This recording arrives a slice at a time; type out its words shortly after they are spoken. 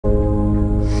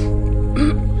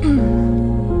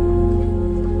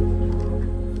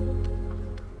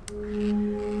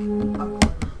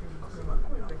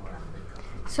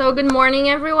So good morning,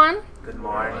 everyone. Good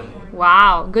morning.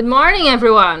 Wow. Good morning,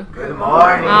 everyone. Good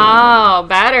morning. Oh,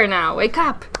 better now. Wake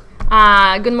up.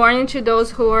 Good morning to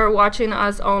those who are watching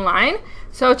us online.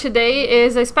 So today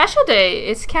is a special day.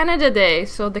 It's Canada Day.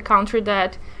 So the country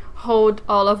that hold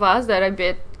all of us that I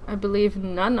believe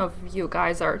none of you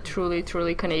guys are truly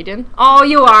Canadian. Oh,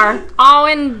 you are. Oh,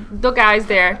 and the guys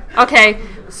there. Okay.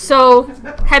 So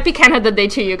happy Canada Day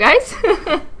to you guys.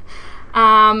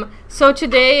 So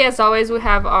today, as always, we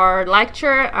have our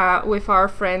lecture with our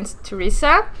friend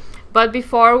Teresa. But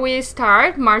before we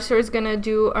start, Marcia is going to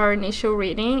do our initial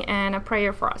reading and a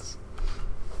prayer for us.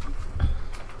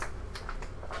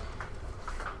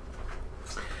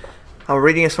 Our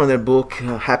reading is from the book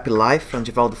Happy Life from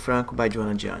Divaldo Franco by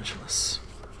Joana de Angelis.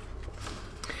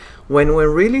 When one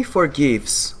really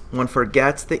forgives, one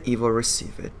forgets the evil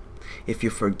received. If you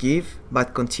forgive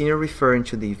but continue referring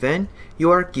to the event,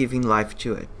 you are giving life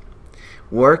to it.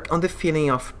 Work on the feeling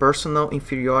of personal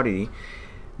inferiority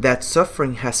that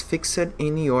suffering has fixed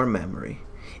in your memory,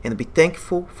 and be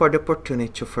thankful for the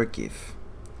opportunity to forgive.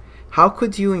 How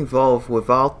could you evolve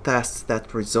without tests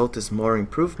that result in more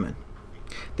improvement?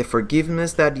 The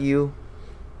forgiveness that you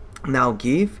now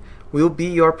give will be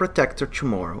your protector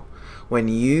tomorrow, when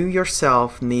you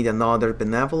yourself need another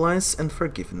benevolence and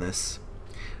forgiveness.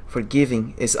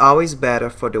 Forgiving is always better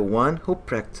for the one who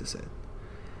practices it.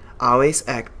 Always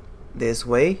act this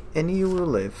way and you will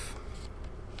live.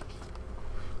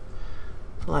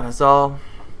 Let us all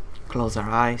close our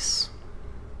eyes,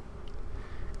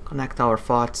 connect our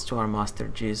thoughts to our Master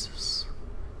Jesus,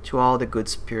 to all the good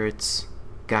spirits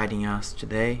guiding us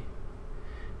today,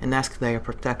 and ask their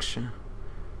protection,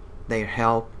 their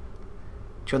help,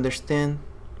 to understand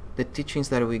the teachings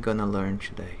that we're gonna learn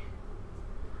today,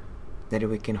 that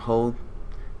we can hold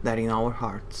that in our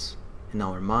hearts, in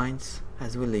our minds,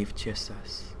 as we live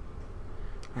Jesus.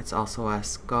 Let's also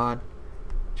ask God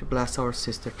to bless our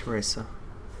sister Teresa,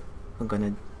 who's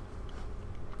gonna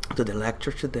do the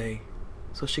lecture today,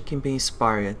 so she can be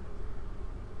inspired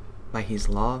by His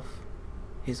love,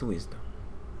 His wisdom.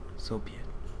 So be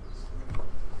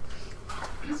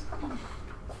it.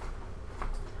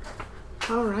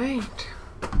 All right.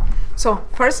 So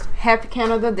first, happy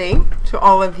Canada Day to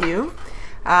all of you.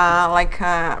 Like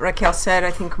Raquel said,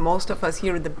 I think most of us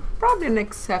here, probably an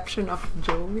exception of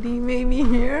Jody maybe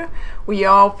here, we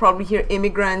all probably here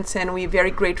immigrants, and we're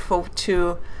very grateful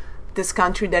to this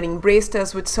country that embraced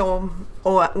us with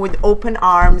open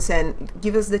arms and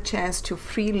give us the chance to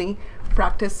freely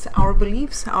practice our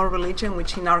beliefs, our religion,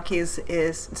 which in our case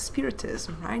is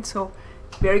Spiritism, right? So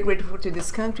very grateful to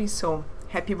this country. So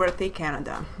happy birthday,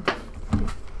 Canada.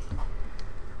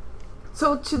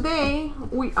 So today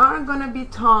we are going to be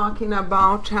talking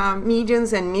about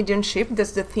mediums and mediumship.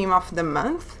 That's the theme of the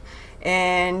month.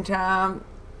 And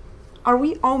are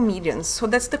we all mediums? So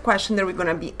that's the question that we're going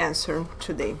to be answering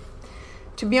today.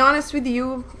 To be honest with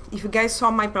you, if you guys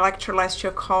saw my lecture last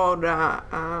year called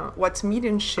What's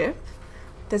Mediumship,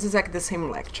 this is like the same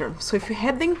lecture. So if you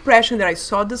had the impression that I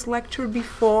saw this lecture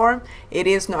before, it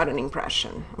is not an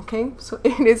impression, okay? So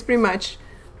it is pretty much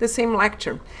the same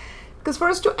lecture. Because for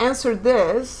us to answer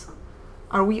this,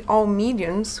 are we all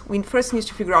mediums, we first need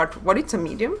to figure out what is a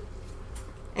medium,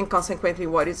 and consequently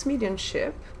what is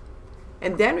mediumship,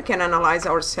 and then we can analyze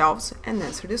ourselves and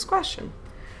answer this question.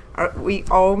 Are we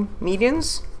all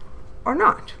mediums or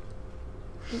not?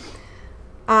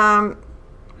 I'm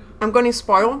going to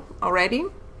spoil already,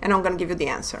 and I'm going to give you the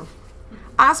answer.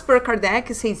 As per Kardec,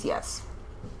 it says yes,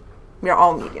 we are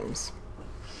all mediums,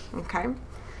 okay?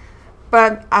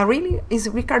 But is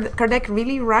Kardec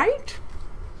really right?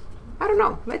 I don't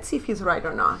know. Let's see if he's right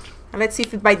or not. And let's see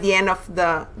if by the end of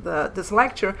this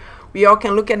lecture, we all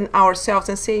can look at ourselves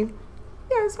and say,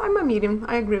 yes, I'm a medium.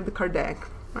 I agree with Kardec,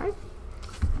 right?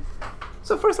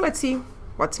 So first, let's see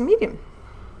what's medium.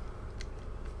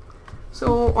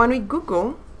 So when we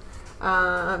Google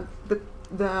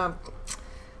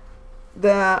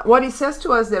what it says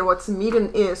to us there, what's medium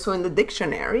is, so in the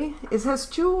dictionary, it has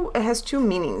two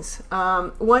meanings.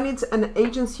 One is an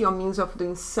agency or means of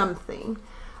doing something.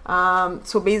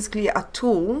 So basically a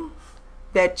tool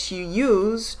that you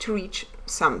use to reach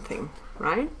something,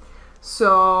 right?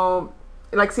 So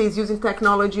like say it's using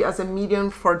technology as a medium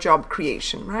for job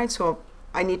creation, right? So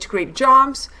I need to create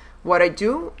jobs. What I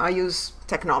do, I use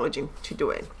technology to do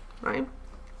it, right?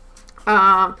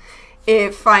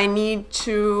 If I need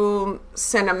to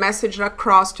send a message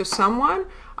across to someone,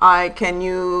 I can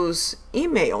use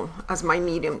email as my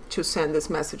medium to send this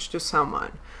message to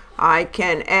someone. I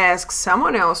can ask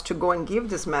someone else to go and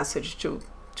give this message to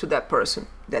that person.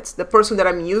 That's the person that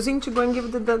I'm using to go and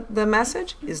give the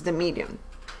message is the medium.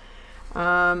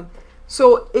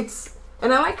 So it's,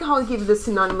 and I like how I give the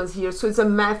synonymous here. So it's a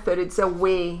method, it's a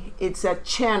way, it's a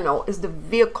channel, it's the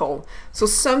vehicle. So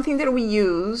something that we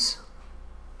use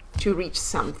to reach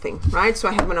something, right? So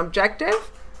I have an objective,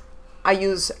 I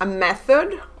use a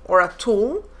method or a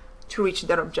tool to reach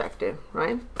that objective,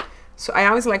 right? So I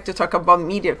always like to talk about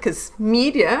media, because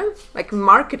media, like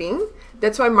marketing,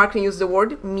 that's why marketing uses the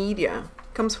word media.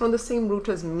 It comes from the same root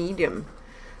as medium.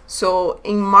 So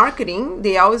in marketing,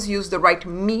 they always use the right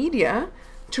media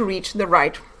to reach the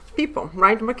right people,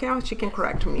 right, Raquel? She can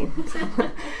correct me.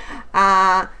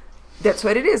 That's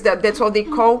what it is. That's what they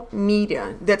call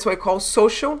media. That's what I call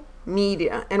social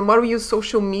media. And what we use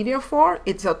social media for,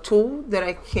 it's a tool that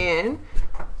I can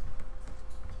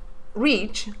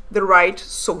reach the right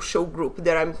social group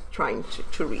that I'm trying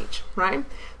to reach, right?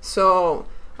 So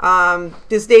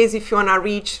these days, if you want to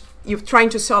reach, you're trying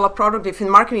to sell a product, if in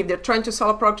marketing, if they're trying to sell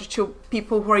a product to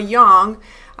people who are young,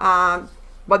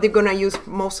 what they're going to use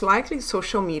most likely,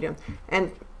 social media.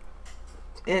 And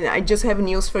I just have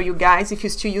news for you guys. If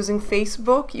you're still using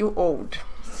Facebook, you're old.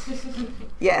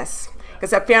 Yes.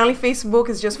 Because apparently Facebook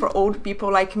is just for old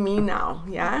people like me now,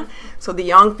 yeah? So the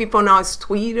young people now is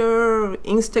Twitter,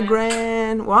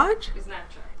 Instagram, what?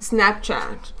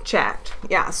 Snapchat, chat,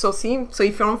 yeah. So see, so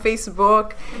if you're on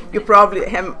Facebook, you probably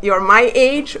you're my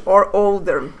age or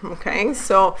older, okay?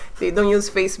 So they don't use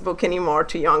Facebook anymore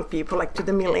to young people, like to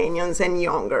the millennials and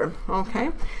younger,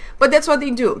 okay? But that's what they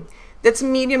do. That's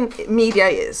media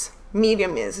is.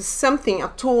 Medium is something,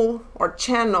 a tool or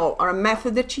channel or a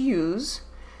method that you use.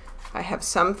 I have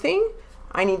something,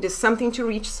 I need this something to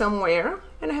reach somewhere,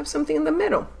 and I have something in the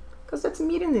middle, because that's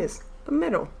medium is, the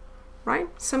middle, right?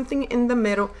 Something in the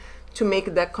middle to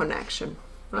make that connection,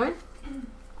 right?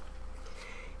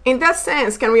 In that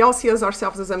sense, can we all see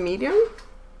ourselves as a medium?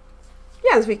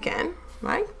 Yes, we can,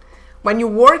 right? When you're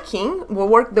working,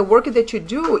 the work that you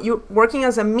do, you're working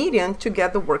as a medium to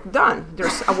get the work done.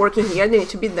 There's a work in here that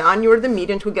needs to be done. You're the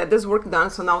medium to get this work done,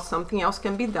 so now something else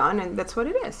can be done, and that's what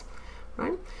it is,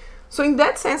 right? So in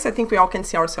that sense, I think we all can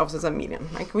see ourselves as a medium.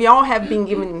 Like we all have been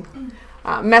given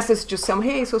message to some,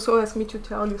 hey, so asked me to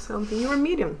tell you something. You're a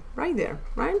medium right there,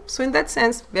 right? So in that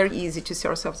sense, very easy to see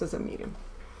ourselves as a medium.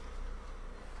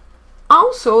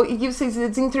 Also, it gives us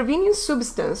its intervening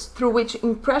substance through which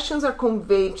impressions are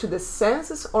conveyed to the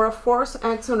senses or a force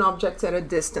acts on objects at a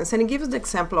distance. And it gives the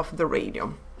example of the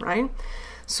radio, right?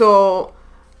 So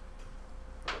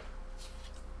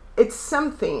it's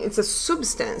something, it's a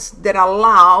substance that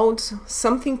allowed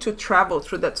something to travel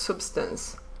through that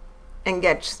substance and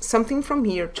get something from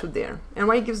here to there. And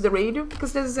why it gives the radio?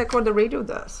 Because that's exactly what the radio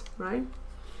does, right?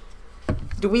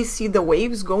 Do we see the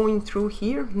waves going through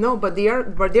here? No, but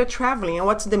they're traveling. And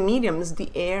what's the medium? Is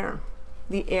the air.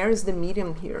 The air is the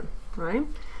medium here, right?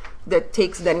 That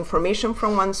takes that information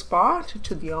from one spot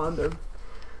to the other.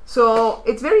 So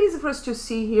it's very easy for us to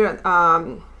see here,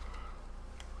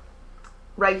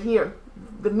 right here,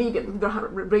 the medium, the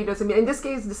radio is a medium. In this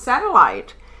case, the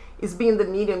satellite is being the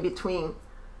medium between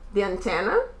the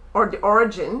antenna or the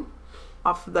origin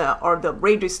of the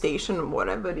radio station,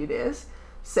 whatever it is,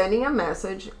 sending a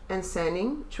message and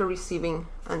sending to a receiving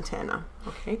antenna,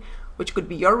 okay? Which could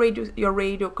be your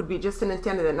radio could be just an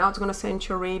antenna that now it's going to send to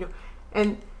your radio.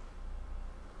 And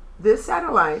this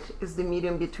satellite is the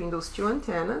medium between those two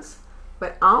antennas,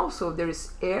 but also there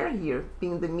is air here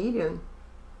being the medium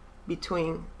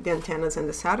between the antennas and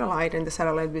the satellite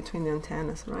between the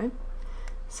antennas, right?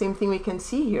 Same thing we can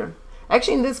see here.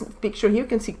 Actually, in this picture here, you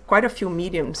can see quite a few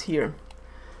mediums here.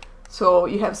 So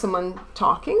you have someone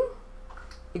talking,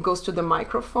 it goes to the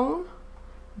microphone.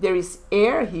 There is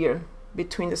air here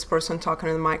between this person talking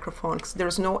and the microphone. Because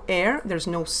there's no air, there's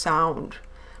no sound,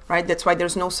 right? That's why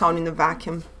there's no sound in the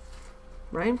vacuum,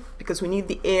 right? Because we need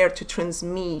the air to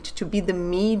transmit, to be the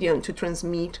medium to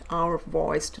transmit our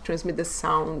voice, to transmit the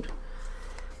sound.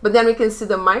 But then we can see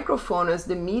the microphone as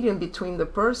the medium between the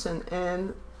person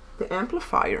and the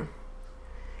amplifier.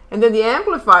 And then the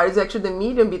amplifier is actually the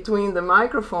medium between the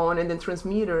microphone and the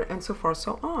transmitter and so forth,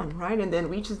 so on, right? And then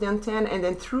reaches the antenna, and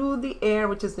then through the air,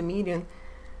 which is the medium,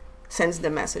 sends the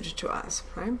message to us,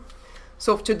 right?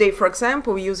 So today, for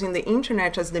example, we're using the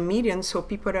internet as the medium so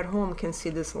people at home can see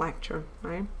this lecture,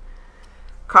 right?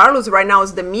 Carlos right now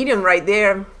is the medium right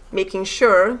there, making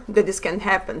sure that this can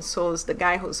happen. So it's the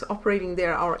guy who's operating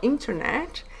there our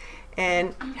internet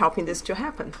and helping this to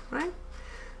happen, right?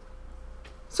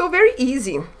 So very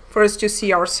easy for us to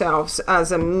see ourselves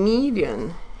as a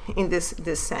medium in this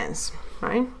sense,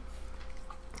 right?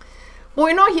 Well,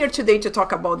 we're not here today to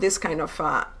talk about this kind of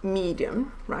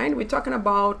medium, right? We're talking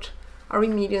about our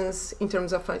mediums in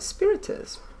terms of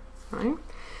spiritism, right?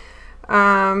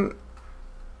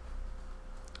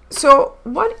 So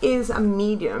what is a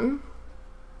medium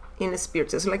in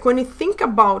Spiritism? Like when you think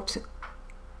about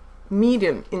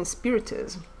medium in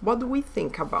Spiritism, what do we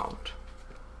think about?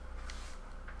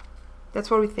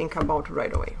 That's what we think about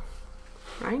right away,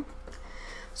 right?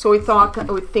 So we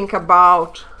think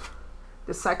about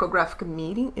the psychographic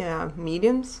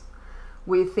mediums.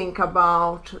 We think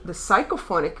about the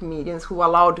psychophonic mediums who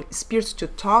allowed spirits to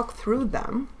talk through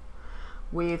them.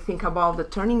 We think about the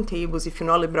turning tables, if you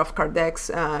know a little bit of Kardec's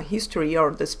history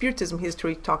or the Spiritism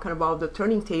history, talking about the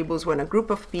turning tables when a group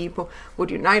of people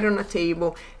would unite on a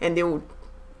table and they would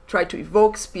try to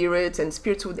evoke spirits, and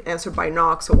spirits would answer by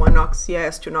knocks. So one knocks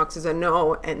yes, two knocks is a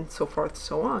no, and so forth,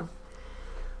 so on.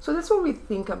 So that's what we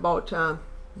think about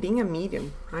being a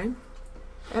medium, right?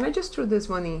 And I just threw this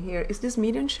one in here. Is this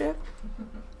mediumship?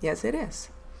 Yes, it is.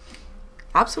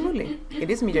 Absolutely, it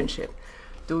is mediumship.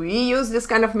 Do we use this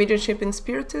kind of mediumship in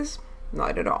Spiritism?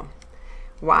 Not at all.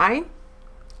 Why?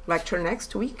 Lecture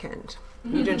next weekend.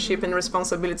 Mediumship and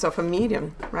responsibilities of a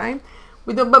medium, right?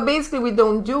 But basically we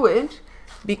don't do it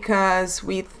because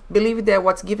we believe that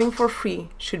what's given for free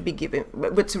should be given,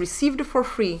 what's received for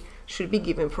free should be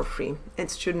given for free. It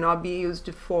should not be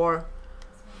used for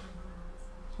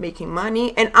making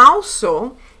money. And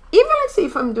also, even let's say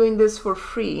if I'm doing this for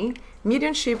free,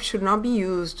 mediumship should not be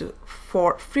used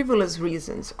for frivolous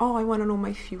reasons. Oh, I want to know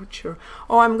my future.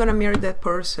 Oh, I'm going to marry that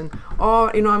person.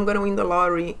 Oh, you know, I'm going to win the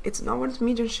lottery. It's not what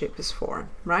mediumship is for,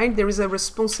 right? There is a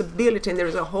responsibility and there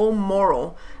is a whole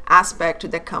moral aspect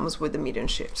that comes with the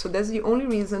mediumship. So that's the only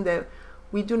reason that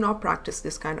we do not practice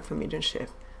this kind of a mediumship.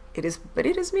 But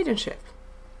it is mediumship,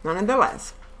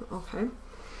 nonetheless. Okay.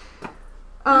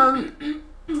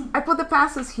 I put the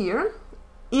passes here,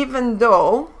 even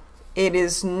though it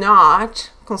is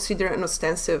not considered an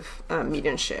ostensive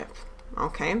mediumship,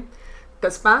 okay?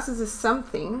 Because passes is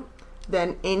something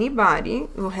that anybody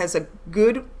who has a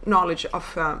good knowledge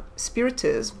of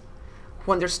Spiritism,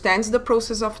 who understands the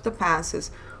process of the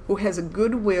passes, who has a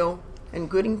good will and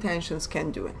good intentions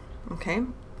can do it, okay?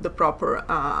 The proper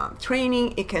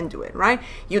training, it can do it, right?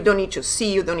 You don't need to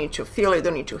see, you don't need to feel, you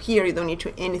don't need to hear, you don't need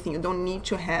to anything, you don't need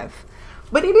to have.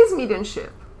 But it is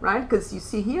mediumship, right? Because you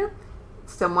see here,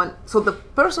 someone, so the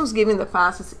person who's giving the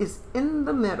passes is in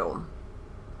the middle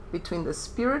between the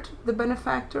spirit, the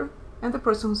benefactor, and the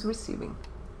person who's receiving.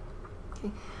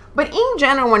 Okay. But in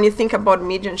general, when you think about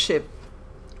mediumship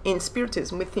in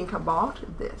Spiritism, we think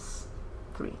about this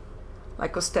three,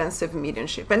 like ostensive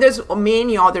mediumship. And there's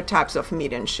many other types of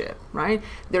mediumship, right?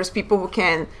 There's people who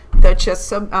can touch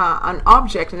an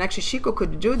object, and actually Chico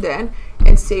could do that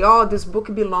and say, oh, this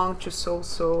book belonged to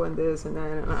so-so and this and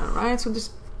that, right? So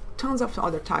there's tons of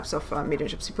other types of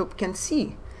mediumships people can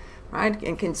see, right?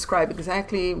 And can describe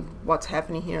exactly what's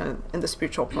happening here in the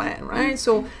spiritual plan, right?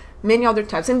 So many other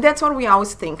types. And that's what we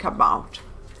always think about.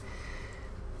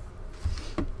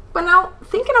 But now,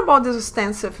 thinking about this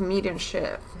ostensive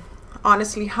mediumship,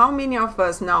 honestly, how many of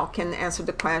us now can answer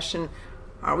the question,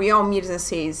 are we all mediums, and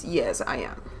says, yes, I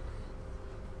am?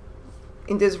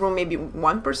 In this room, maybe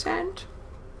 1%.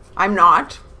 I'm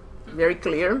not. Very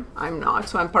clear, I'm not.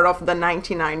 So I'm part of the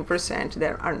 99%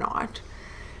 that are not.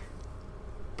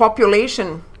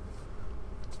 Population,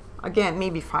 again,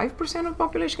 maybe 5% of the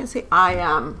population can say, I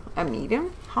am a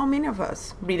medium. How many of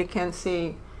us really can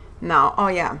say now, oh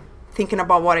yeah, thinking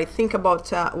about what I think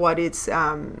about what it's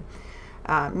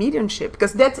mediumship,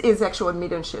 because that is actually what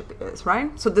mediumship is,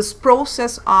 right? So this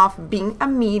process of being a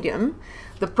medium,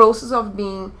 the process of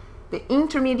being the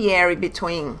intermediary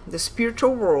between the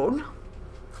spiritual world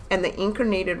and the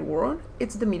incarnated world,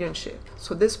 it's the mediumship.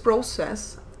 So this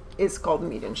process is called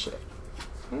mediumship.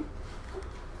 Okay?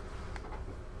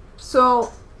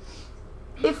 So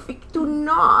if we do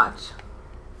not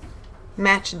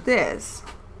match this,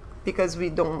 because we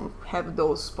don't have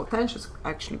those potentials,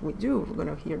 actually we do, we're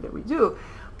going to hear that we do,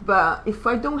 but if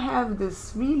I don't have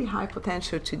this really high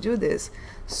potential to do this,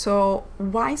 so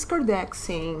why is Kardec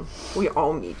saying we're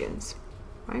all mediums?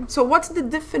 Right? So what's the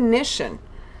definition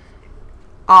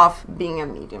of being a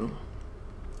medium?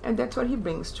 And that's what he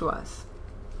brings to us.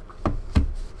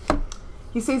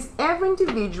 He says every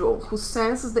individual who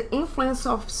senses the influence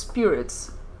of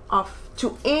spirits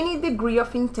to any degree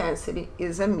of intensity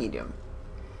is a medium.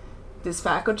 This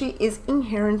faculty is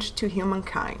inherent to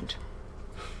humankind.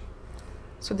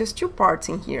 So there's two parts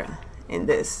in here in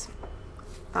this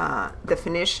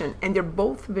definition, and they're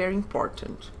both very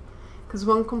important because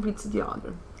one completes the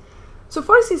other. So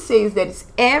first he says that it's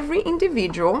every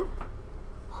individual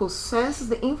who senses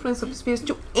the influence of spirits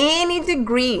to any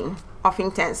degree of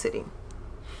intensity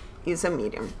is a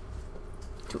medium.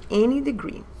 To any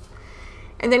degree.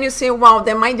 And then you say, wow,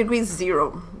 then my degree is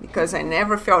 0 because I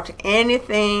never felt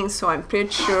anything, so I'm pretty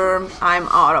sure I'm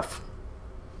out of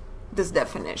this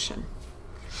definition.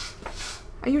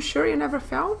 Are you sure you never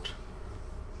felt?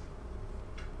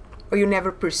 Or you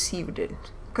never perceived it?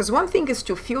 Because one thing is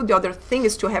to feel, the other thing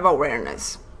is to have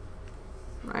awareness,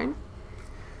 right?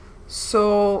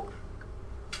 So,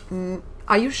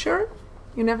 are you sure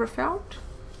you never felt?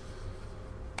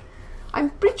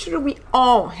 I'm pretty sure we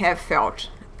all have felt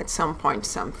at some point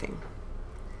something.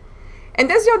 And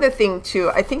that's the other thing too.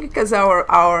 I think because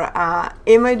our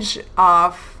image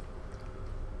of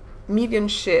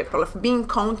mediumship, or of being in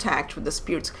contact with the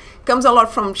spirits, comes a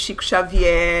lot from Chico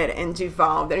Xavier and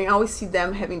Divaldo. And you always see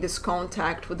them having this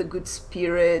contact with the good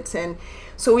spirits. And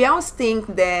so we always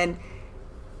think that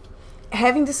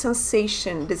having this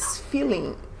sensation, this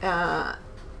feeling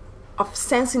of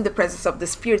sensing the presence of the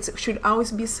spirits should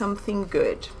always be something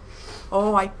good.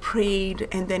 Oh, I prayed,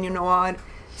 and then you know what?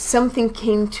 Something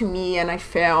came to me and I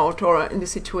felt, or in the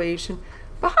situation.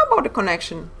 But how about the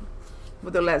connection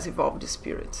with the less evolved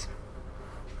spirits?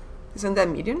 Isn't that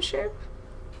mediumship?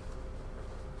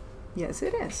 Yes,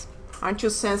 it is. Aren't you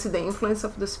sensing the influence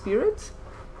of the spirits?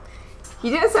 He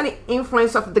didn't say the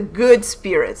influence of the good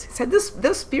spirits. He said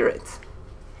the spirits.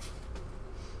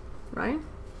 Right?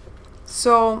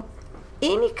 So,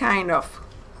 any kind of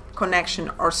connection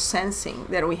or sensing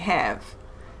that we have,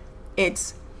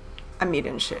 it's a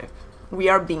mediumship. We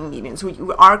are being mediums.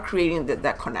 We are creating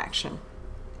that connection.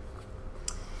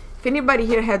 If anybody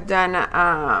here had done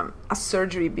a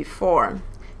surgery before,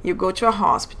 you go to a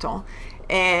hospital,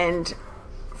 and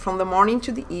from the morning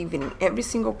to the evening, every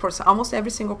single person, almost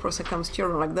every single person comes to your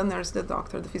room, like the nurse, the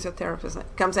doctor, the physiotherapist,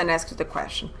 comes and asks you the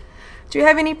question, do you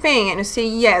have any pain? And you say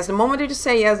yes. The moment that you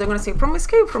say yes, they're going to say, from a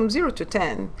scale from 0 to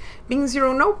 10, being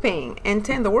 0, no pain, and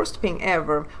 10, the worst pain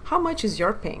ever, how much is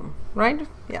your pain, right?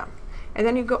 Yeah. And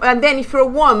then you go, and then if you're a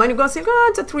woman, you're going to say, oh,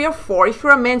 it's a 3 or 4. If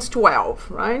you're a man, it's 12,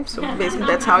 right? So basically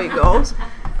that's how it goes.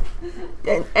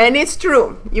 And it's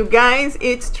true. You guys,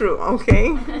 it's true,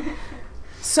 okay?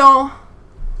 So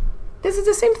this is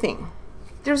the same thing.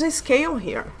 There's a scale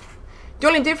here. The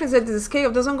only difference is that the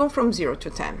scale doesn't go from 0 to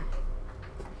 10.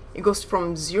 It goes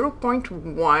from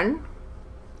 0.1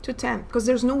 to 10, because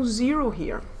there's no 0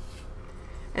 here.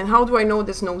 And how do I know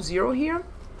there's no 0 here?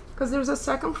 Because there's a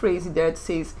second phrase there that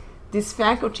says, this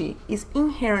faculty is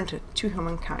inherent to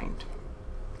humankind.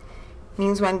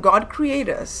 Means when God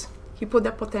created us, He put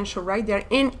that potential right there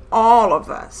in all of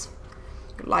us.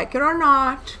 You like it or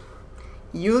not,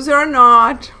 use it or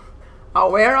not,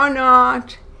 aware or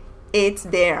not, it's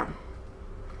there.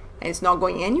 And it's not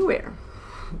going anywhere.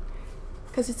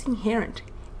 Because it's inherent.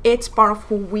 It's part of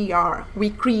who we are. We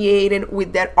created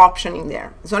with that option in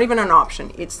there. It's not even an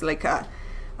option. It's like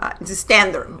it's a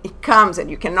standard. It comes and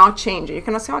you cannot change it. You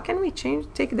cannot say, oh, can we change?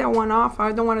 Take that one off.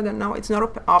 I don't want to. No, it's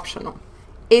not optional.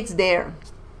 It's there.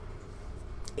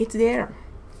 It's there.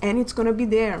 And it's going to be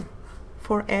there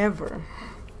forever.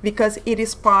 Because it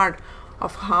is part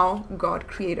of how God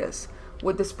created us,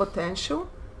 with this potential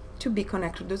to be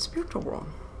connected to the spiritual world.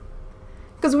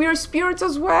 Because we are spirits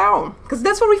as well. Because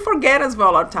that's what we forget as well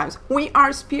a lot of times. We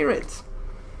are spirits.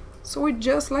 So we're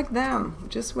just like them,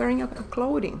 just wearing a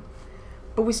clothing.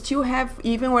 But we still have,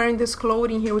 even wearing this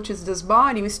clothing here, which is this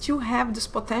body, we still have this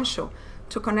potential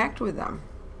to connect with them.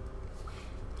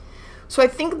 So I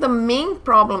think the main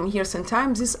problem here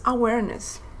sometimes is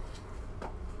awareness.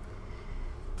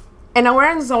 And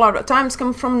awareness a lot of times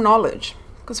comes from knowledge.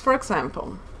 Because, for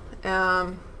example,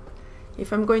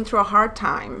 if I'm going through a hard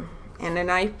time, and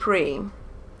then I pray,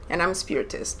 and I'm a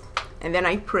Spiritist, and then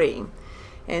I pray,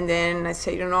 and then I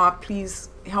say, you know, please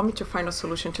help me to find a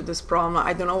solution to this problem.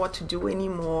 I don't know what to do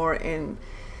anymore, and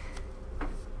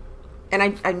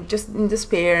I'm just in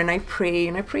despair, and I pray,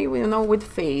 you know, with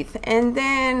faith. And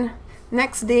then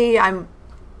next day I'm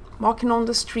walking on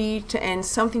the street, and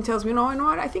something tells me, you know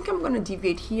what, I think I'm going to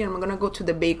deviate here, and I'm going to go to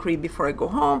the bakery before I go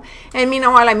home. And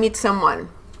meanwhile, I meet someone.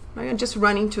 I just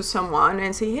run into someone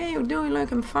and say, hey, how you doing? Like,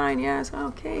 I'm fine. Yes,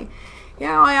 okay.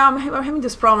 Yeah, I'm having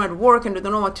this problem at work and I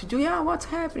don't know what to do. Yeah, what's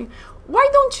happening? Why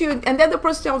don't you? And then the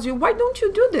person tells you, why don't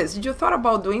you do this? Did you thought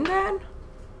about doing that?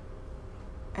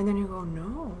 And then you go,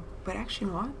 no, but actually,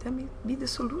 you know what? That may be the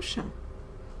solution.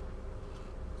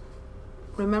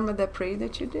 Remember that prayer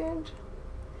that you did?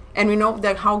 And we know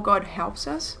that how God helps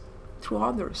us through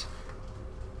others.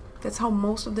 That's how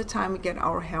most of the time we get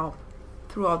our help,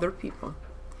 through other people.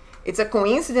 It's a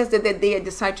coincidence that that day I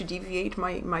decide to deviate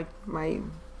my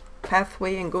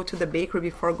pathway and go to the bakery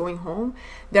before going home,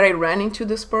 that I ran into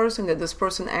this person, that this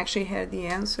person actually had the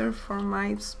answer for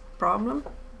my problem.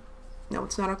 No,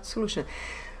 it's not a solution.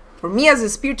 For me as a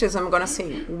spiritist, I'm going to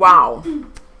say, wow,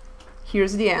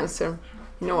 here's the answer.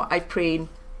 You know, I prayed,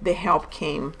 the help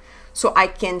came. So I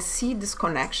can see this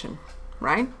connection,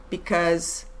 right?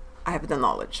 Because I have the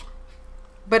knowledge.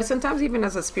 But sometimes even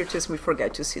as a spiritist, we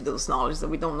forget to see those knowledge, that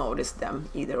we don't notice them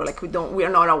either. Like we are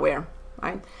not aware,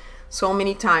 right? So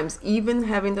many times, even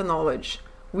having the knowledge,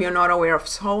 we are not aware of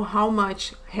how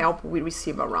much help we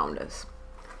receive around us.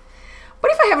 But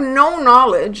if I have no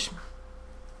knowledge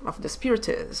of the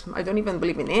spiritism, I don't even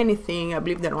believe in anything, I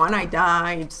believe that when I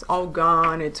die, it's all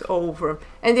gone, it's over,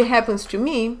 and it happens to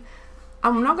me,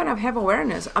 I'm not going to have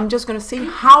awareness. I'm just going to say,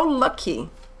 how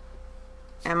lucky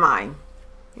am I?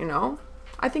 You know?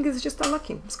 I think it's just a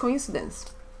lucky. It's coincidence.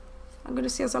 I'm going to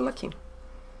see as a lucky.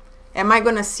 Am I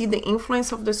going to see the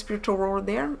influence of the spiritual world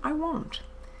there? I won't.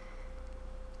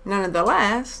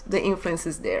 Nonetheless, the influence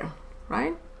is there,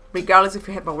 right? Regardless if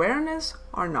you have awareness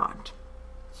or not.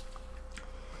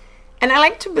 And I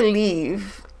like to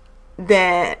believe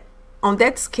that on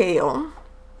that scale,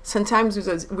 sometimes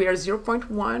we are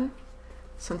 0.1,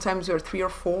 sometimes we are 3 or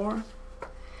 4.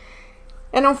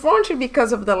 And unfortunately,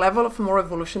 because of the level of moral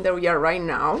evolution that we are right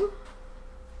now,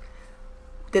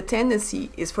 the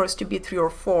tendency is for us to be 3 or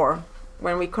 4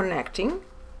 when we're connecting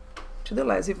to the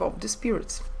less evolved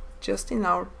spirits, just in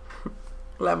our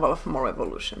level of moral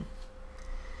evolution.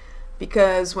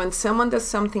 Because when someone does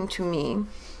something to me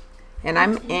and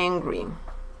I'm angry,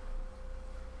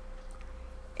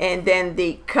 and then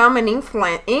they come and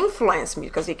influence me,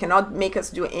 because they cannot make us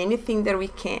do anything that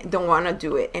we don't want to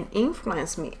do it, and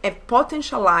influence me and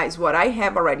potentialize what I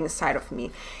have already inside of me,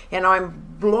 and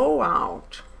I'm blow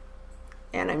out,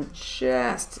 and I'm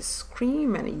just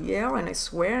scream and yell and I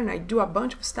swear and I do a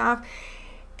bunch of stuff,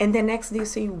 and the next day you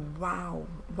say, wow,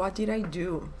 what did I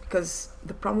do? Because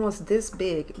the problem was this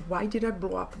big. Why did I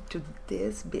blow up to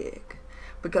this big?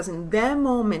 Because in that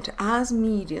moment, as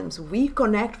mediums, we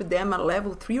connect with them at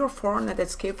level 3 or 4 on that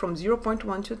scale from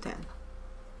 0.1 to 10.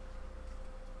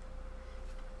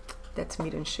 That's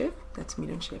mediumship. That's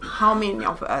mediumship. How many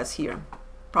of us here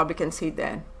probably can say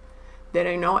that? That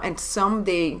I know, and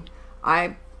someday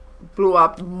I blew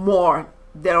up more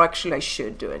than actually I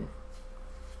should do it.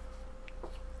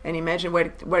 And imagine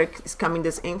where is coming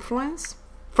this influence.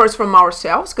 First from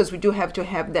ourselves, because we do have to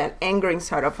have that anger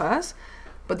inside of us.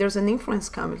 But there's an influence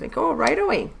coming, like, oh, right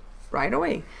away.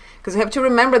 Because we have to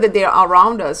remember that they are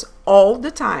around us all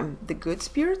the time. The good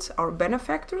spirits, our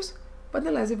benefactors, but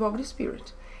the less evolved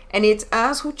spirit. And it's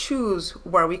us who choose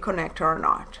where we connect or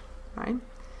not, right?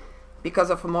 Because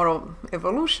of moral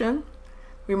evolution,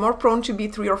 we're more prone to be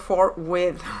 3 or 4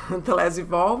 with the less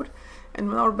evolved,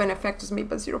 and our benefactors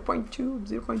maybe 0.2,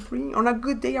 0.3, on a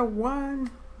good day a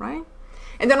 1, right?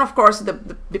 And then, of course,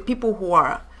 the people who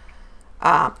are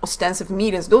ostensive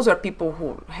mediums, those are people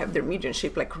who have their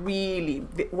mediumship like really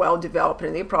well developed,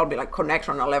 and they probably like connect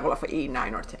on a level of 8,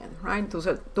 9, or 10, right?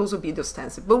 Those would be the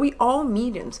ostensive. But we all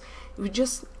mediums, we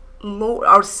just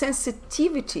our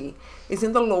sensitivity is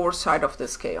in the lower side of the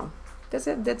scale. That's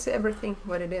it. That's everything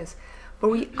what it is. But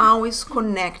we always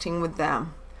connecting with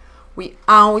them. We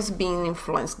always being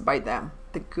influenced by them,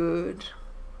 the good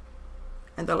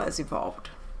and the less evolved.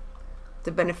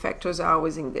 The benefactors are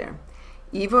always in there.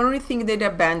 Even when we think they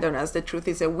abandon us, the truth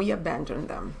is that we abandon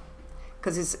them.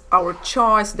 Because it's our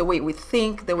choice, the way we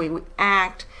think, the way we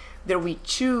act, that we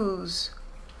choose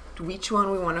to which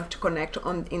one we want to connect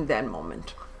on in that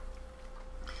moment.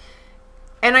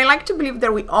 And I like to believe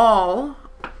that we all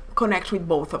connect with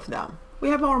both of them. We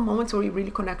have our moments where we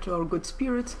really connect to our good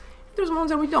spirits. There's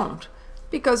moments that we don't.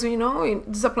 Because, you know,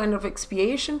 it's a plan of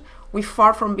expiation. We're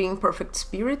far from being perfect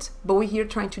spirits, but we're here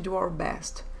trying to do our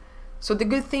best. So the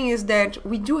good thing is that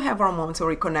we do have our moments where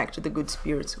we connect to the good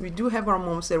spirits. We do have our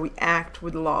moments that we act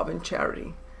with love and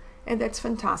charity. And that's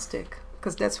fantastic,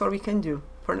 because that's what we can do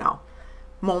for now.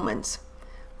 Moments.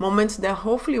 Moments that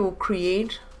hopefully will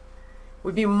create,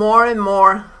 will be more and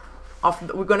more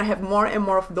of, we're going to have more and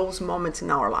more of those moments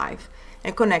in our life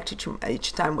and connect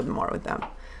each time with more with them.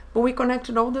 But we connect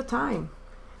it all the time.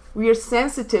 We are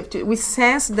sensitive to, we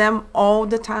sense them all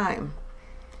the time.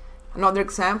 Another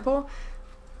example,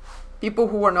 people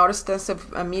who are not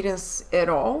ostensive mediums at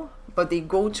all, but they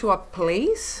go to a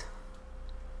place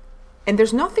and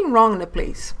there's nothing wrong in the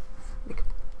place. Like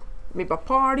maybe a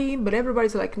party, but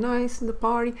everybody's like nice in the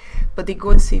party, but they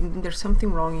go and see there's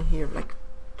something wrong in here, like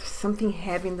something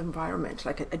heavy in the environment.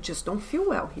 Like I just don't feel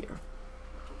well here.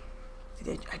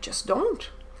 I just don't.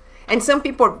 And some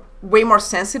people are way more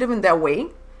sensitive in that way,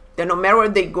 that no matter where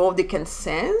they go, they can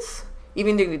sense,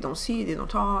 even though they don't see, they don't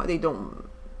talk, they're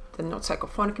not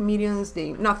psychophonic mediums,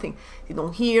 they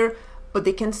don't hear, but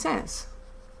they can sense.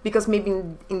 because maybe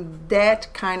in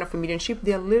that kind of a mediumship,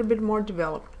 they're a little bit more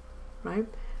developed, right?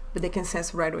 But they can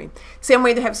sense right away. Same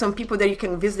way they have some people that you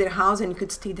can visit their house and you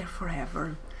could stay there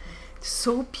forever. It's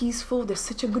so peaceful. There's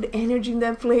such a good energy in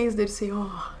that place. They say,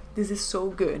 oh, this is so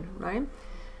good, right?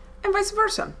 And vice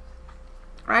versa,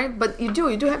 right? But you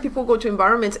do have people go to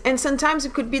environments, and sometimes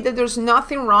it could be that there's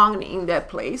nothing wrong in that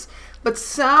place, but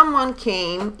someone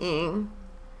came in,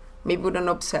 maybe with an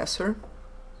obsessor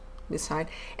beside,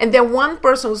 and then one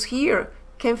person who's here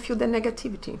can feel the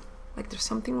negativity, like there's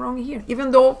something wrong here,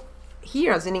 even though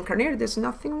here as an incarnated there's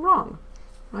nothing wrong,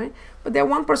 right? But that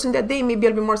one person that day may be a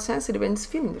little bit more sensitive and is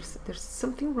feeling there's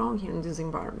something wrong here in this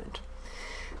environment.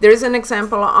 There is an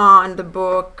example on the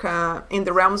book In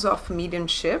the Realms of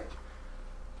Mediumship,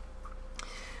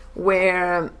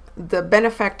 where the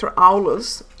benefactor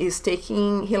Aulus is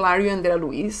taking Hilario and Andrea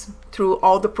Luis through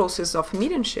all the process of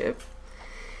mediumship,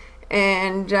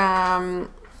 and they're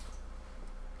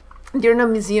in a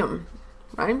museum,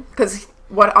 right? Because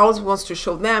what Aulus wants to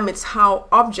show them is how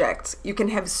objects, you can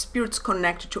have spirits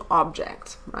connected to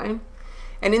objects, right?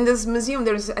 And in this museum,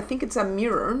 there's, I think it's a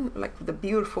mirror, like the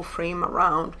beautiful frame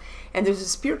around, and there's a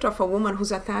spirit of a woman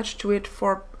who's attached to it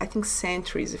for, I think,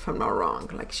 centuries, if I'm not wrong.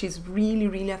 Like she's really,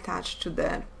 really attached to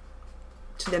the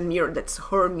mirror. That's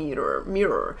her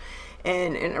mirror,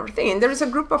 and everything. And there's a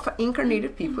group of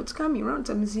incarnated people. It's coming around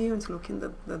the museum, it's looking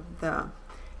at the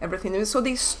everything. So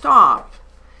they stop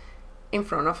in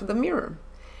front of the mirror,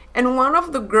 and one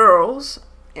of the girls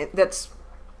that's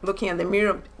looking at the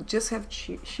mirror just have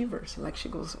shivers. Like she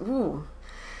goes, ooh,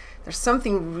 there's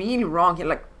something really wrong here.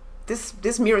 Like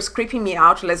this mirror is creeping me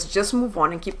out. Let's just move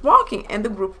on and keep walking. And the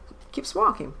group keeps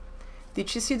walking. Did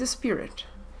she see the spirit?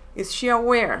 Is she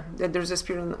aware that there's a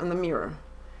spirit on the mirror?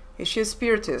 Is she a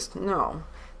spiritist? No.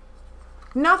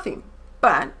 Nothing.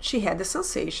 But she had the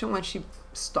sensation when she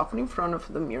stopped in front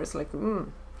of the mirror. It's like,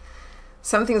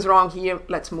 something's wrong here.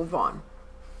 Let's move on.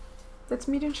 That's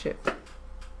mediumship.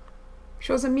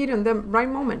 She was a medium in the right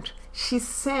moment. She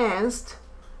sensed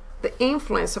the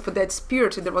influence of that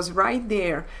spirit that was right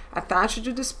there, attached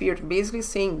to the spirit, basically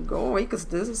saying, go away, because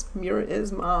this mirror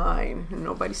is mine.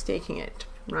 Nobody's taking it,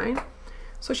 right?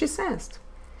 So she sensed.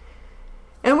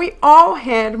 And we all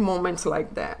had moments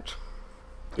like that.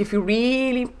 If you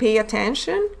really pay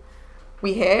attention,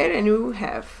 we had and you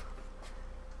have.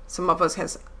 Some of us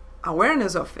has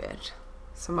awareness of it.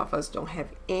 Some of us don't have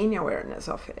any awareness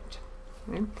of it.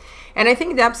 Right? And I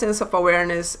think the absence of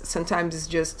awareness sometimes is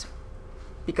just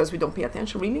because we don't pay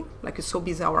attention, really, like it's so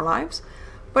busy our lives.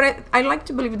 But I like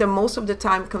to believe that most of the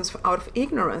time comes out of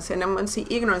ignorance. And when I say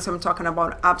ignorance, I'm talking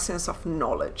about absence of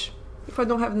knowledge. If I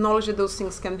don't have knowledge that those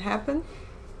things can happen,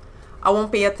 I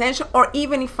won't pay attention. Or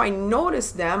even if I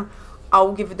notice them,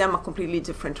 I'll give them a completely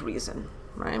different reason,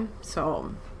 right?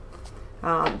 So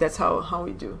that's how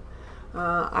we do.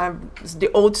 It's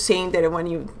the old saying that when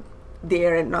you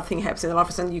there and nothing happens, and all of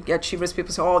a sudden you get shivers,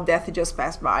 people say, oh, death just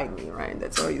passed by me, right?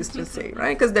 That's what I used to say,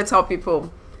 right? Because that's how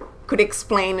people could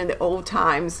explain in the old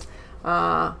times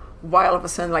why all of a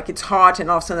sudden, like it's hot and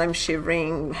all of a sudden I'm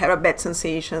shivering, have bad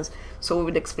sensations. So we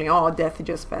would explain, oh, death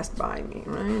just passed by me,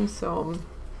 right? So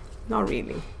not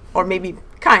really, or maybe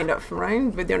kind of,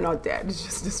 right? But they're not dead, it's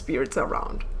just the spirits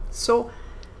around. So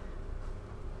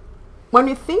when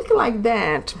we think like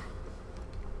that,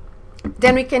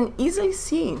 then we can easily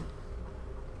see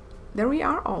that we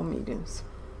are all mediums.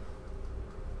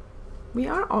 We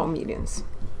are all mediums,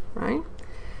 right?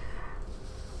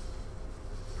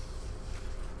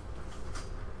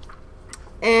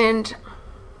 And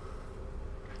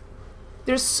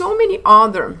there's so many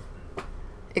other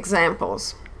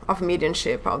examples of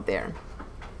mediumship out there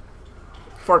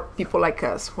for people like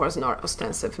us who are not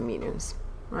ostensive mediums,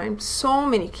 right? So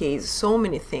many cases, so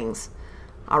many things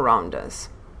around us.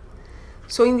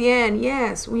 So in the end,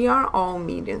 yes, we are all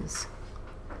mediums.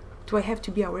 Do I have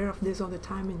to be aware of this all the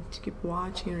time and to keep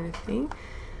watching or anything?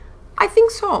 I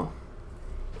think so.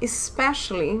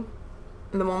 Especially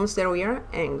in the moments that we are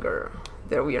angry,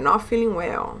 that we are not feeling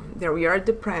well, that we are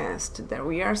depressed, that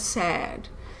we are sad.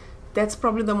 That's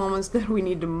probably the moments that we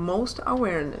need the most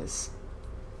awareness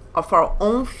of our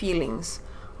own feelings,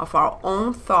 of our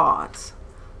own thoughts,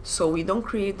 so we don't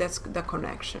create that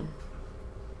connection.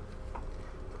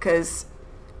 Because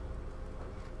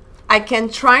I can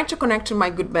try to connect to my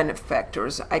good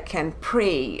benefactors. I can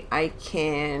pray.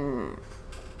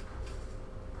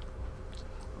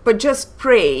 But just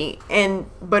pray.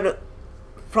 But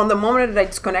from the moment that I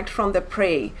disconnect from the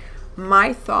pray,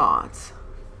 my thoughts,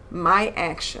 my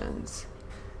actions,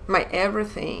 my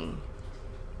everything,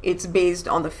 it's based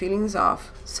on the feelings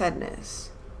of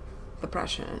sadness,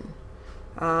 depression,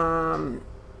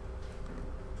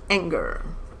 anger,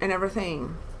 and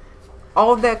everything,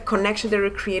 all that connection that we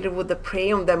created with the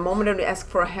prayer on that moment that we ask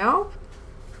for help,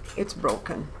 it's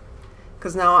broken.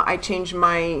 Because now I change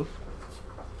my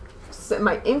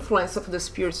influence of the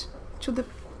spirits to the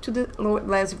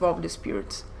less evolved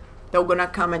spirits that are gonna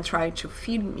come and try to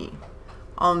feed me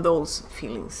on those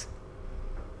feelings,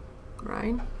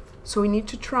 right? So we need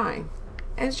to try.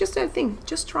 And it's just a thing,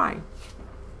 just try.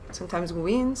 Sometimes we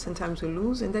win, sometimes we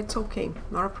lose, and that's okay,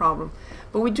 not a problem.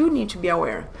 But we do need to be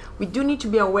aware. We do need to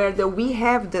be aware that we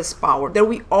have this power, that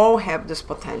we all have this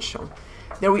potential,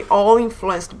 that we all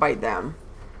influenced by them,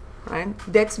 right?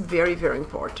 That's very, very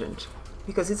important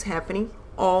because it's happening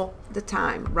all the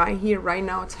time. Right here, right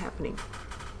now, it's happening,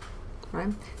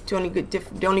 right? The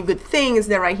only good thing is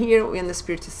that right here, we're in the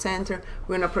Spiritist Center,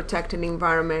 we're in a protected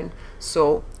environment,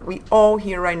 so we all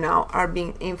here right now are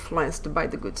being influenced by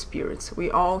the good spirits.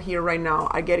 We all here right now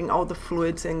are getting all the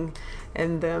fluids and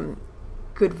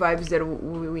good vibes that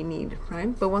we need,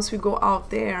 right? But once we go out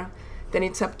there, then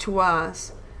it's up to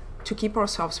us to keep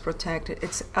ourselves protected.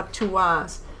 It's up to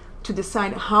us to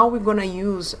decide how we're going to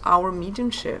use our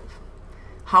mediumship,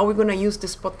 how we're going to use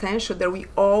this potential that we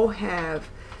all have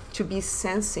to be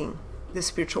sensing the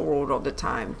spiritual world all the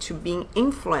time, to being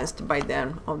influenced by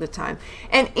them all the time,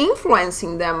 and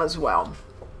influencing them as well.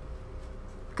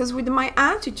 Because with my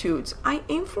attitudes, I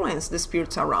influence the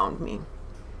spirits around me.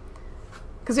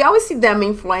 Because we always see them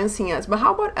influencing us, but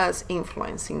how about us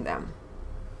influencing them,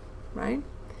 right?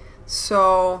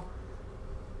 So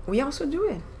we also do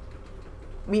it.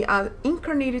 We are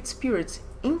incarnated spirits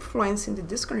influencing the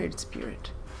discarnated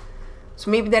spirit. So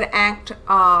maybe that act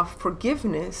of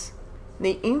forgiveness,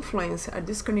 they influence a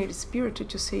discarnated spirit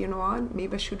to say, you know what,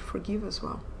 maybe I should forgive as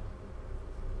well.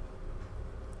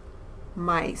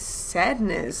 My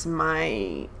sadness,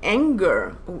 my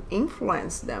anger will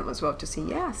influence them as well to say,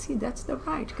 yeah, see, that's the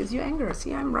right, because you're angry.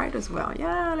 See, I'm right as well.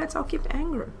 Yeah, let's all keep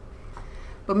anger.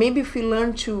 But maybe if we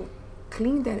learn to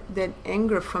clean that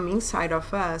anger from inside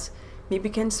of us, maybe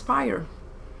it can inspire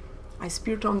a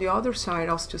spirit on the other side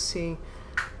also to say,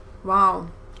 wow,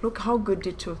 look how good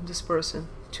did to this person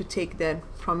to take that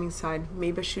from inside.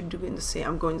 Maybe I should do it the same.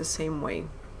 I'm going the same way.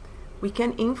 We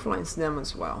can influence them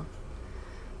as well.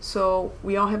 So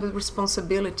we all have a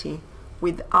responsibility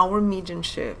with our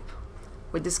mediumship,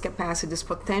 with this capacity, this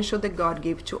potential that God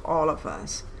gave to all of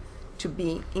us to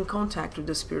be in contact with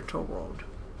the spiritual world.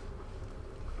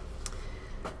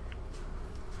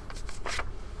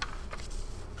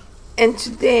 And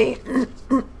today,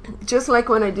 just like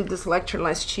when I did this lecture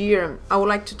last year, I would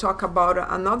like to talk about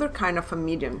another kind of a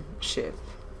mediumship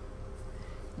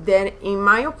that, in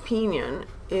my opinion,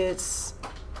 is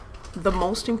the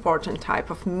most important type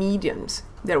of mediums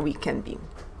that we can be.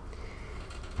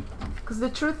 Because the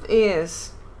truth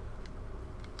is,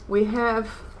 we have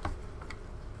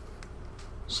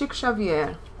Chico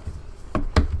Xavier,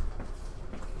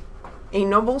 a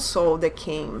noble soul that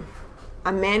came,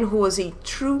 a man who was a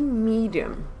true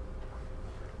medium,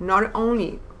 not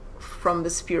only from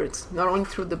the spirits, not only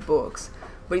through the books,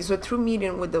 but he's a true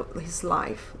medium with his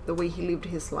life, the way he lived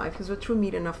his life. He's a true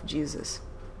medium of Jesus.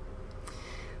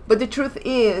 But the truth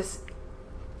is,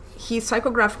 he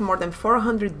psychographed more than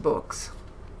 400 books.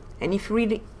 And if you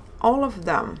read all of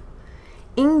them,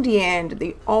 in the end,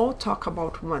 they all talk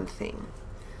about one thing: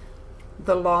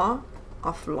 the law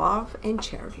of love and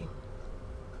charity.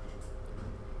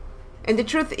 And the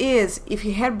truth is, if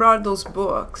he had brought those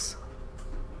books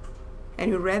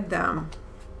and we read them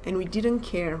and we didn't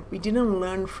care, we didn't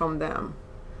learn from them,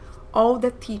 all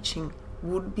that teaching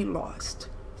would be lost.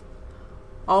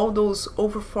 All those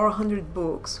over 400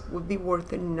 books would be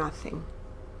worth nothing.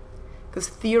 Because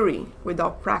theory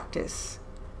without practice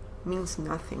means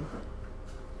nothing.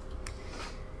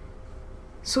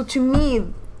 So to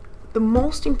me, the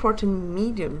most important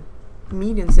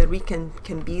mediums that we can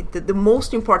be, the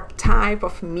most important type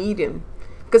of medium,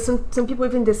 because some people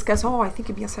even discuss, oh, I think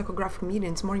it'd be a psychographic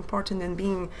medium, it's more important than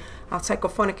being a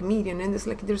psychophonic medium, and it's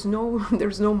like there's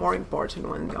no more important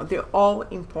one. They're all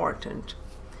important.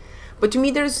 But to me,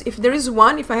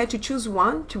 if I had to choose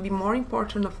one to be more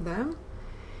important of them,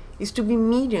 is to be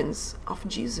mediums of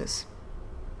Jesus.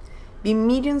 Be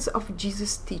mediums of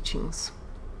Jesus' teachings,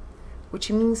 which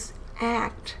means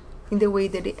act in the way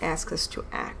that he asks us to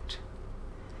act,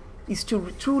 is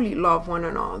to truly love one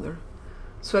another.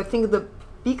 So I think the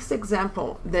biggest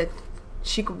example that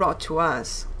Chico brought to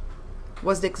us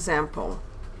was the example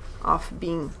of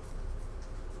being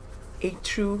a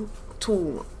true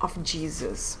tool of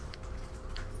Jesus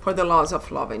for the laws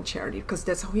of love and charity, because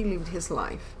that's how he lived his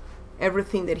life.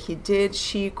 Everything that he did,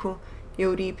 Chico,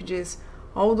 Euripides,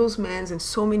 all those men and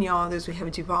so many others we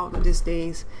have developed these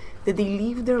days, that they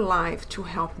live their life to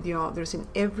help the others in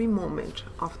every moment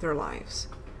of their lives.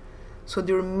 So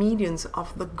they're mediums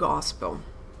of the gospel.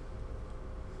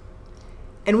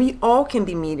 And we all can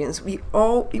be mediums. We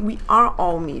are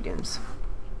all mediums.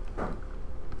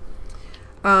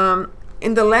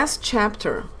 In the last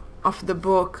chapter of the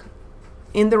book,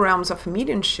 In the Realms of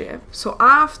Mediumship, so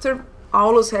after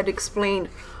Paulus had explained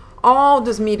all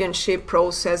this mediumship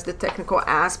process, the technical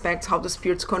aspects, how the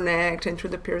spirits connect, and through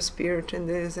the pure spirit, and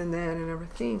this and that and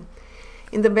everything,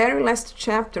 in the very last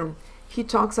chapter, he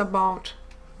talks about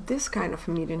this kind of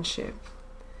mediumship.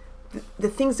 The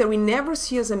things that we never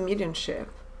see as a mediumship,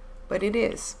 but it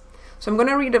is. So I'm going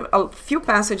to read a few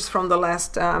passages from the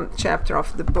last chapter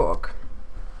of the book.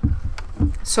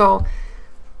 So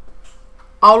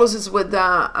Paulus is with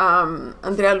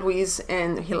Andrea Luiz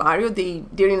and Hilario.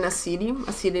 They're in a city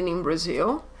in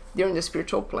Brazil. They're in the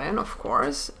spiritual plan, of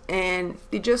course, and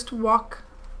they just walk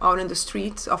out in the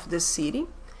streets of the city,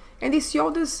 and they see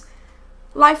all this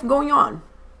life going on,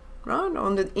 right,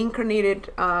 on the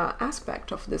incarnated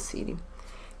aspect of the city.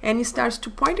 And he starts to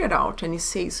point it out, and he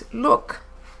says, look,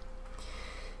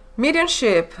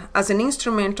 mediumship as an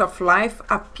instrument of life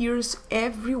appears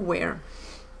everywhere.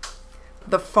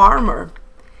 The farmer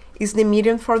is the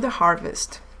medium for the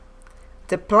harvest.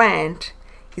 The plant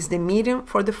is the medium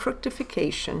for the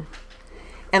fructification.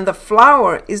 And the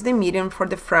flower is the medium for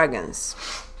the fragrance.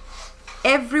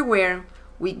 Everywhere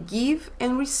we give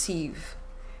and receive,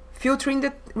 filtering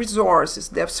the resources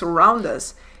that surround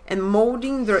us and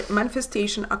molding their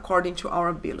manifestation according to our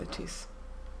abilities.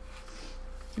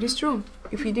 It is true.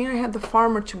 If we didn't have the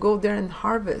farmer to go there and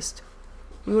harvest,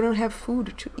 we wouldn't have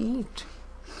food to eat.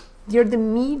 They're the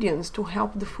mediums to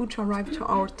help the food to arrive to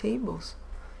our tables.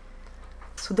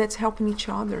 So that's helping each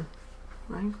other,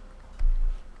 right?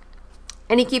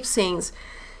 And he keeps saying,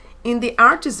 in the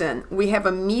artisan, we have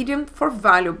a medium for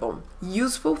valuable,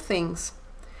 useful things.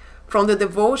 From the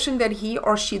devotion that he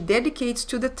or she dedicates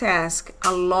to the task,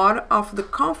 a lot of the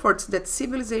comforts that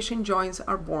civilization enjoys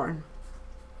are born.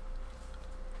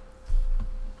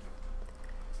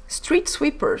 Street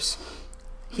sweepers,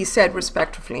 he said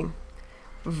respectfully,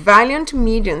 valiant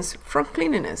mediums for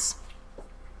cleanliness.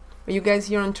 Are you guys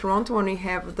here in Toronto when we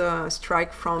have the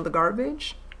strike from the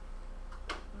garbage?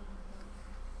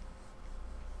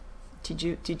 Did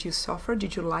you suffer?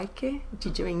 Did you like it?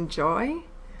 Did you enjoy?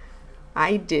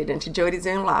 I didn't. Jody's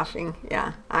in laughing.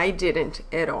 Yeah, I didn't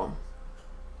at all.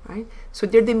 Right? So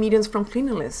they're the mediums from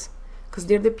cleanliness, because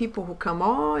they're the people who come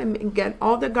and get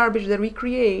all the garbage that we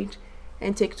create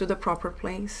and take to the proper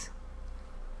place.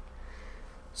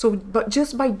 So, but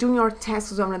just by doing our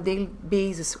tasks on a daily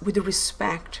basis with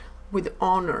respect, with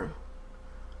honor,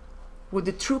 with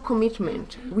the true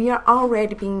commitment, we are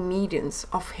already being mediums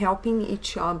of helping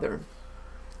each other,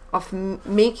 of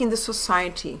making the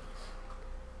society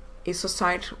a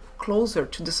society closer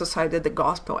to the society that the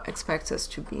gospel expects us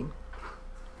to be.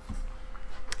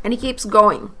 And he keeps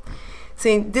going,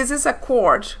 saying, this is a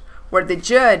court where the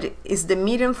judge is the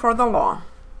medium for the law.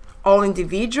 All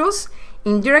individuals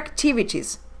in their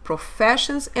activities,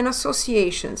 professions, and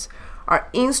associations are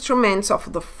instruments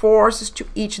of the forces to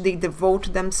which they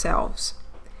devote themselves.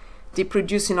 They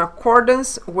produce in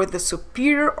accordance with the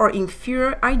superior or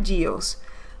inferior ideals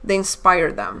that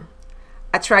inspire them,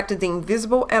 attract the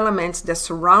invisible elements that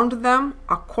surround them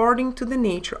according to the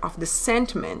nature of the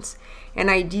sentiments and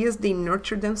ideas they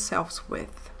nurture themselves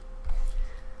with.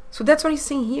 So that's what he's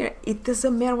saying here. It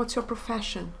doesn't matter what's your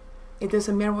profession. It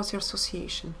doesn't matter what's your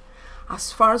association.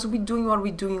 As far as we're doing what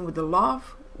we're doing with the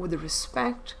love, with the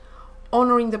respect,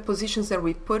 honoring the positions that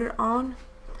we put it on,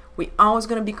 we're always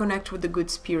going to be connected with the good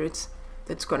spirits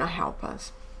that's going to help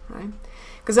us, right?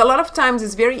 Because a lot of times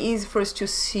it's very easy for us to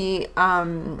see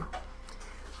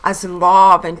as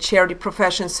love and charity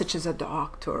professions such as a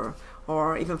doctor,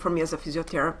 or even for me as a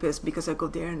physiotherapist, because I go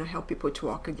there and I help people to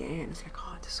walk again. It's like,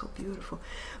 oh, that's so beautiful.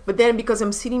 But then because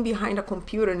I'm sitting behind a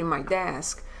computer in my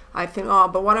desk, I think, oh,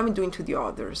 but what am I doing to the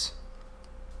others?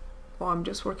 Oh, I'm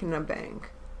just working in a bank.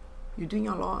 You're doing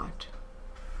a lot.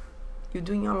 You're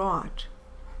doing a lot.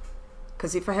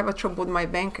 Because if I have a trouble with my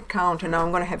bank account and now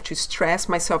I'm going to have to stress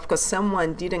myself because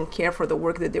someone didn't care for the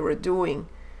work that they were doing,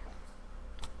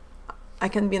 I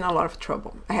can be in a lot of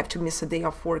trouble. I have to miss a day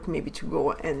of work maybe to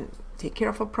go and take care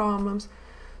of our problems.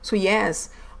 So yes,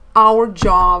 our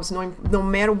jobs, no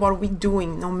matter what we're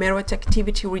doing, no matter what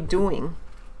activity we're doing,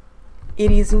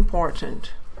 it is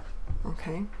important,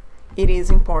 okay? It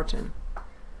is important.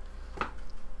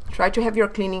 Try to have your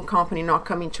cleaning company not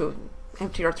coming to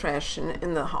empty your trash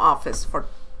in the office for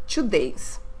 2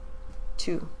 days.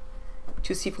 2.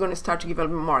 to see if you're going to start to give a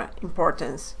little more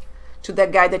importance to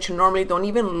that guy that you normally don't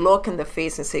even look in the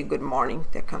face and say good morning,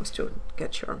 that comes to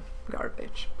get your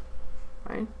garbage,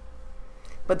 right?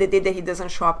 But the day that he doesn't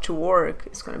show up to work,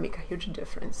 it's going to make a huge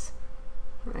difference,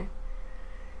 right?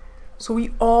 So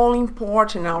we all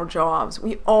important in our jobs.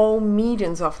 We all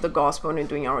mediums of the gospel when we're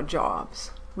doing our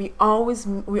jobs. We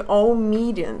all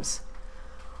mediums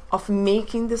of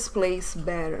making this place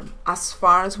better as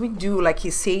far as we do, like he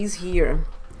says here,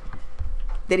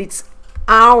 that it's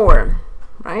our,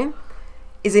 right?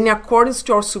 Is in accordance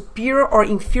to our superior or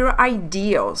inferior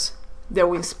ideals that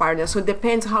will inspire them. So it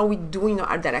depends how we're doing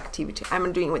that activity.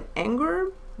 I'm doing with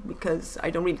anger because I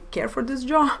don't really care for this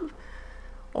job,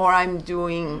 or I'm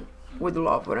doing with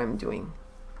love what I'm doing.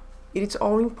 It's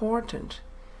all important.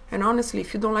 And honestly,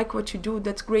 if you don't like what you do,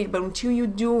 that's great. But until you're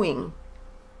doing,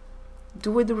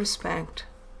 do with the respect.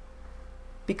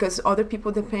 Because other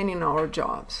people depend on our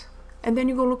jobs. And then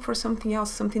you go look for something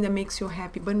else, something that makes you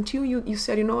happy. But until you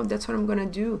said, you know, that's what I'm going to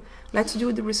do. Let's do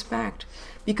it with respect.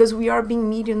 Because we are being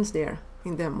mediums there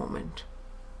in that moment.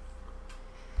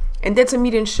 And that's a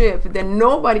mediumship that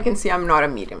nobody can say I'm not a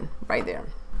medium right there.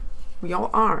 We all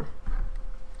are.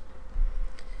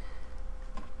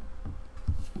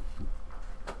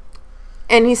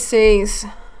 And he says,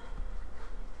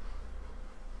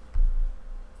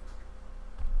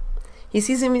 he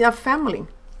sees him in a family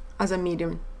as a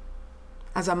medium.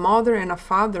 As a mother and a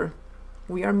father,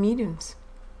 we are mediums.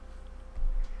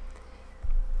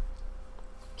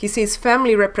 He says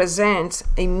family represents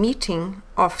a meeting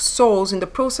of souls in the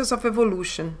process of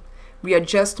evolution,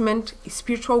 readjustment,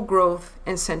 spiritual growth,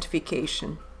 and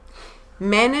sanctification.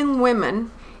 Men and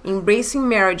women embracing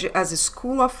marriage as a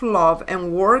school of love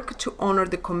and work to honor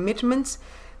the commitments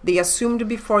they assumed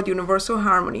before the universal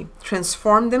harmony,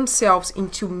 transform themselves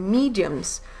into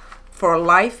mediums for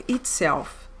life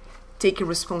itself, taking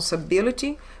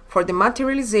responsibility for the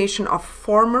materialization of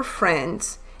former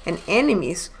friends and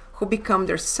enemies who become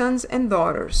their sons and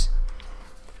daughters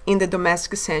in the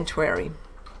domestic sanctuary.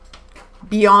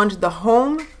 Beyond the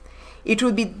home, it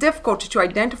would be difficult to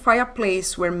identify a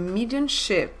place where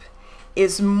mediumship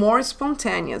is more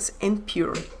spontaneous and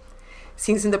pure,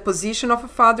 since in the position of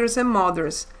fathers and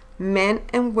mothers, men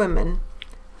and women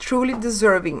truly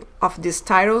deserving of these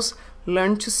titles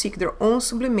learn to seek their own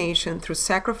sublimation through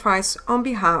sacrifice on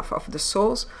behalf of the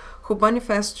souls who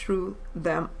manifest through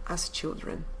them as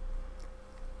children.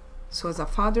 So as our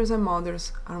fathers and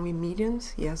mothers, are we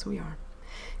mediums? Yes, we are.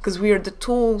 Because we are the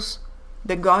tools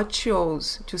that God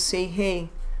chose to say, hey,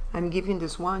 I'm giving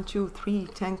this 1, 2, 3,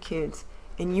 10 kids,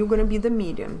 and you're going to be the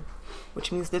medium,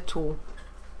 which means the tool,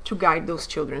 to guide those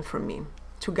children for me,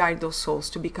 to guide those souls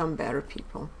to become better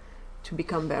people, to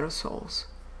become better souls.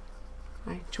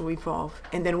 Right, to evolve,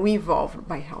 and then we evolve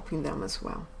by helping them as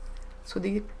well. So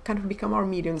they kind of become our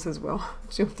mediums as well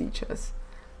to teach us,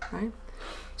 right?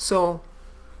 So,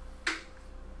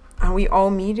 are we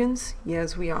all mediums?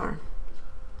 Yes, we are.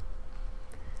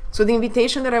 So the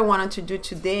invitation that I wanted to do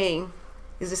today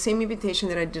is the same invitation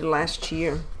that I did last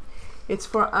year. It's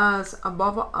for us,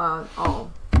 above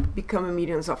all, becoming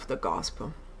mediums of the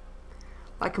gospel.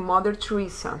 Like Mother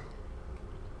Teresa.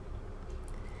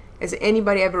 Has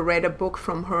anybody ever read a book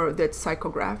from her that's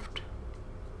psychographed?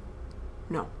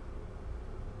 No.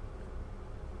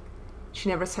 She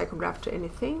never psychographed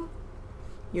anything.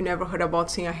 You never heard about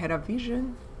saying, I had a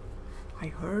vision. I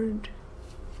heard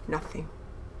nothing.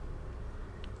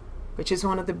 Which is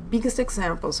one of the biggest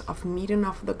examples of medium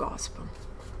of the gospel.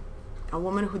 A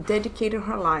woman who dedicated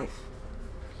her life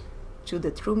to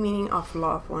the true meaning of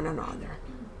love one another.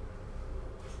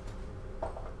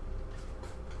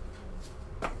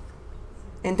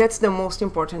 And that's the most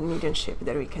important mediumship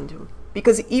that we can do.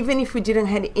 Because even if we didn't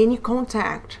have any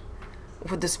contact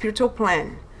with the spiritual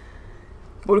plan,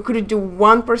 but we could do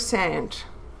 1%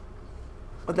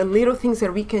 of the little things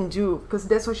that we can do, because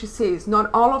that's what she says,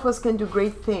 not all of us can do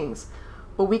great things,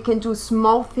 but we can do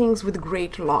small things with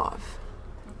great love.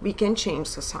 We can change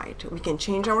society, we can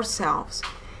change ourselves,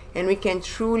 and we can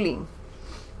truly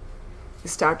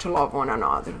start to love one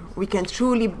another. We can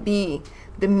truly be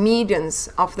the mediums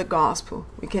of the gospel.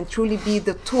 We can truly be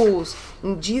the tools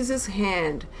in Jesus'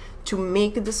 hand to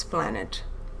make this planet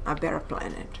a better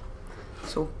planet.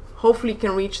 So hopefully you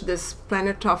can reach this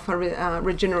planet of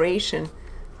regeneration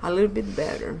a little bit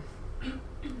better.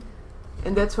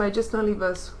 And that's why I just want to leave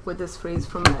us with this phrase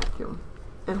from Matthew.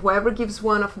 And whoever gives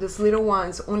one of these little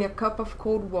ones only a cup of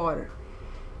cold water,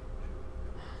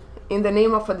 in the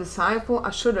name of a disciple,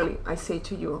 assuredly I say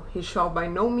to you, he shall by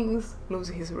no means lose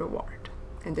his reward.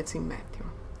 And that's in Matthew.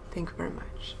 Thank you very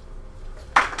much.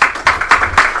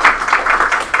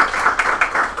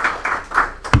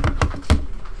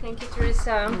 Thank you,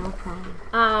 Teresa. No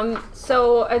problem.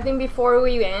 So I think before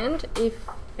we end, if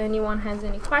anyone has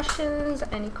any questions,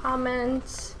 any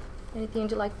comments, anything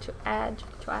you'd like to add,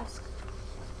 to ask?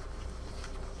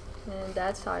 And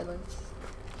that's silence.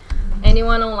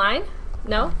 Anyone online?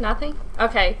 No? Nothing?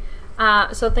 Okay.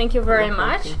 So thank you very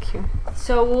much. Thank you.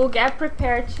 So we'll get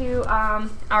prepared to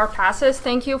our classes.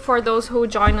 Thank you for those who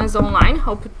join us online.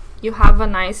 Hope you have a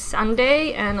nice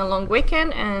Sunday and a long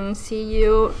weekend, and see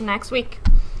you next week.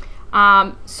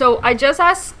 So I just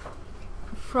asked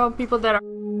from people that are